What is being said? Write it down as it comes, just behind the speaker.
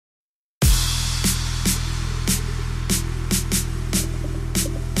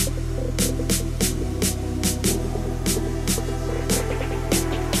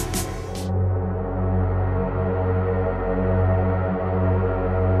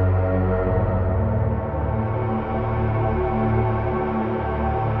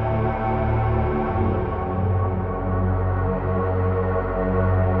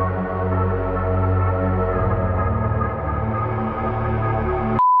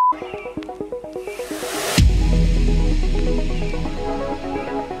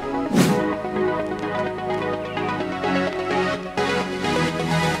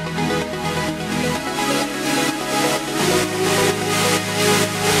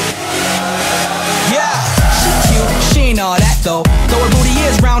though. Though her booty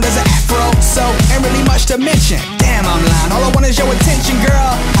is round as an afro, so ain't really much to mention. Damn, I'm lying, all I want is your attention,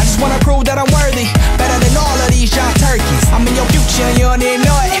 girl. I just wanna prove that I'm worthy, better than all of these young turkeys. I'm in your future and you don't even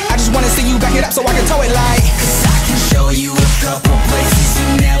know it. I just wanna see you back it up so I can tow it like. Cause I can show you a couple places you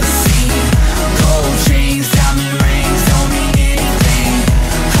never seen. Gold chains, diamond rings, don't mean anything.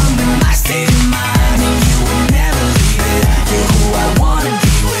 Come to my state of mind and you will never leave it. You're who I wanna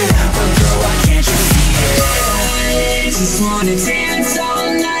be with, but girl, why can't you see it? I just wanna dance all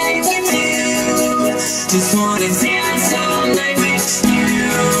night with you. Just wanna dance all night with you.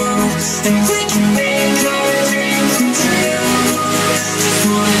 And we can make our dreams come true. Just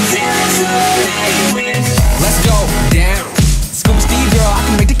wanna dance all night with you. Let's go, down. Scuba Steve, girl, I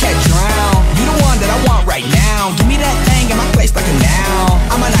can make the cat drown. You the one that I want right now. Give me that thing in my place like a now.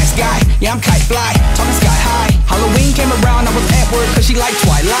 I'm a nice guy, yeah, I'm kite fly, talking sky high. Halloween came around, I was at work cause she liked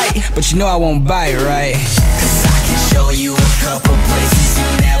Twilight. But you know I won't bite, right? Cause I can show you a couple places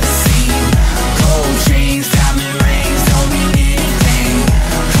you've never seen. Gold chains, diamond rings, don't mean anything.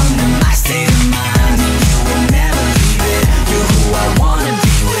 Come to my state of mind and you will never leave it. You're who I wanna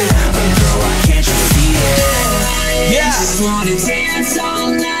be with, but girl, why can't you see it? Yeah. Just wanna dance all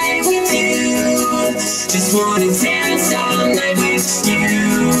night with you. Just wanna dance all night with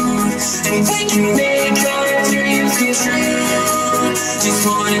you. And we can make our dreams come true. Just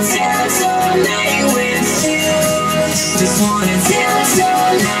wanna dance all night with you. Just wanna dance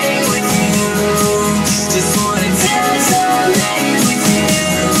all night with you. Just wanna dance all night with you.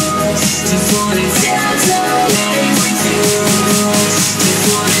 Just wanna dance all night with you. Just wanna dance all night with you.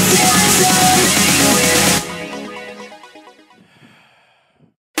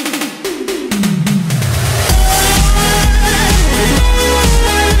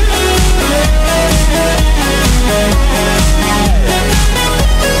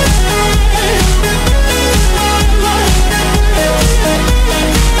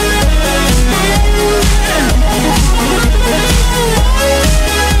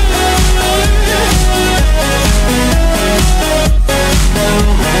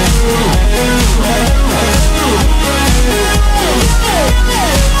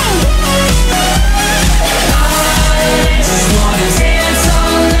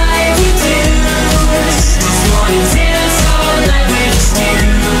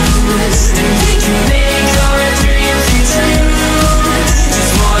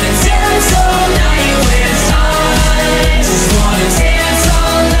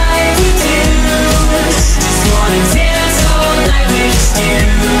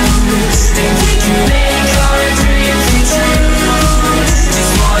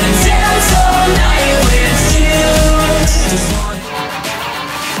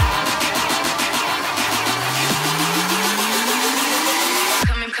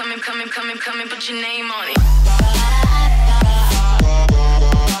 Coming, put your name